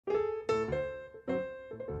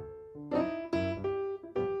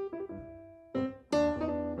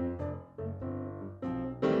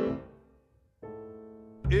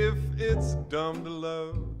If it's dumb to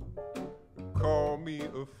love, call me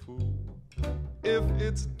a fool. If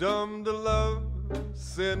it's dumb to love,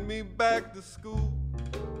 send me back to school.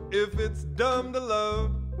 If it's dumb to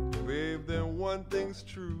love, babe, then one thing's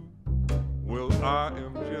true. Well, I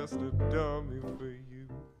am just a dummy for you.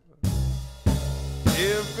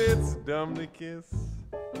 If it's dumb to kiss,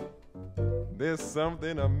 there's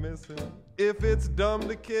something I'm missing. If it's dumb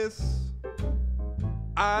to kiss,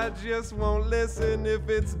 I just won't listen. If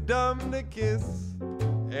it's dumb to kiss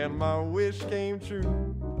and my wish came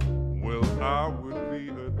true, well, I would be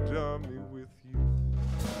a dummy with you.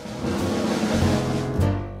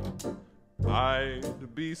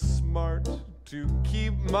 I'd be smart to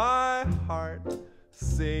keep my heart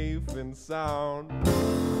safe and sound.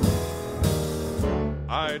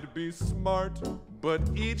 I'd be smart, but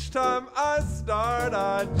each time I start,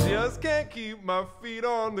 I just can't keep my feet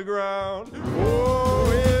on the ground.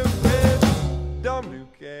 Oh, if it's dumb to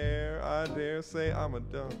care, I dare say I'm a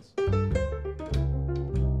dunce.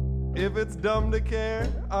 If it's dumb to care,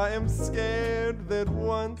 I am scared that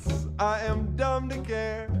once I am dumb to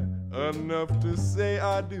care enough to say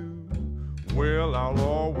I do, well, I'll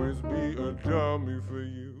always be a dummy for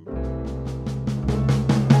you.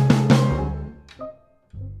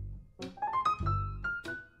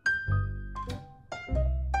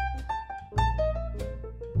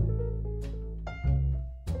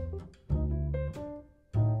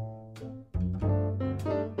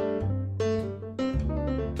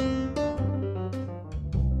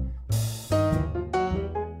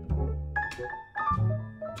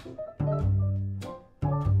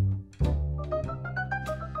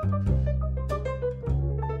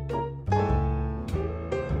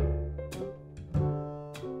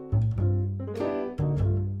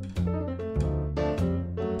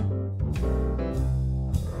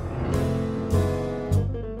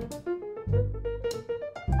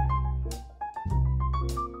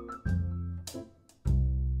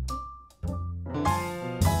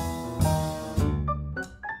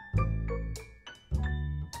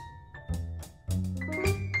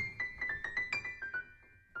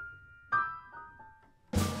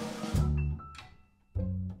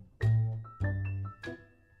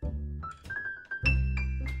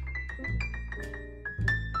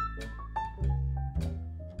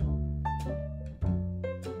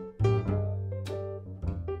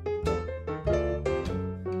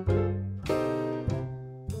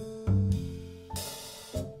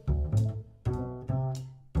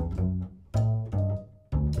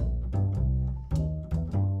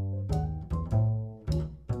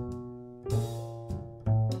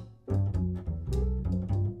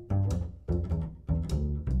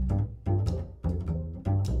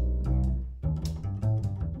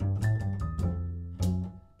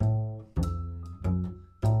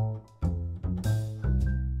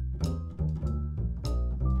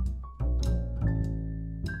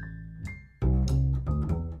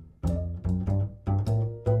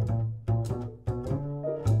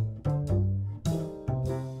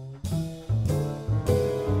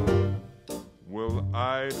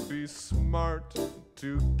 I'd be smart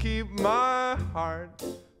to keep my heart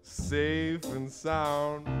safe and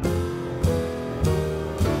sound.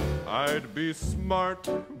 I'd be smart,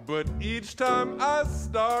 but each time I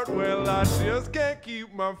start, well, I just can't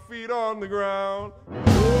keep my feet on the ground.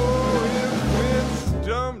 Oh, if it's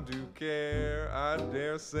dumb to care, I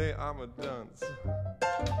dare say I'm a dunce.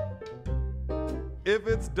 If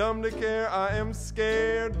it's dumb to care, I am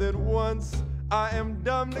scared that once I am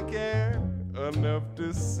dumb to care enough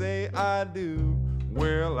to say I do,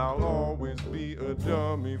 well, I'll always be a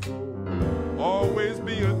dummy fool. Always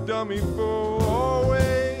be a dummy fool.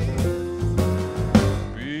 Always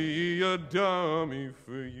be a dummy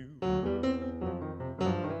for you.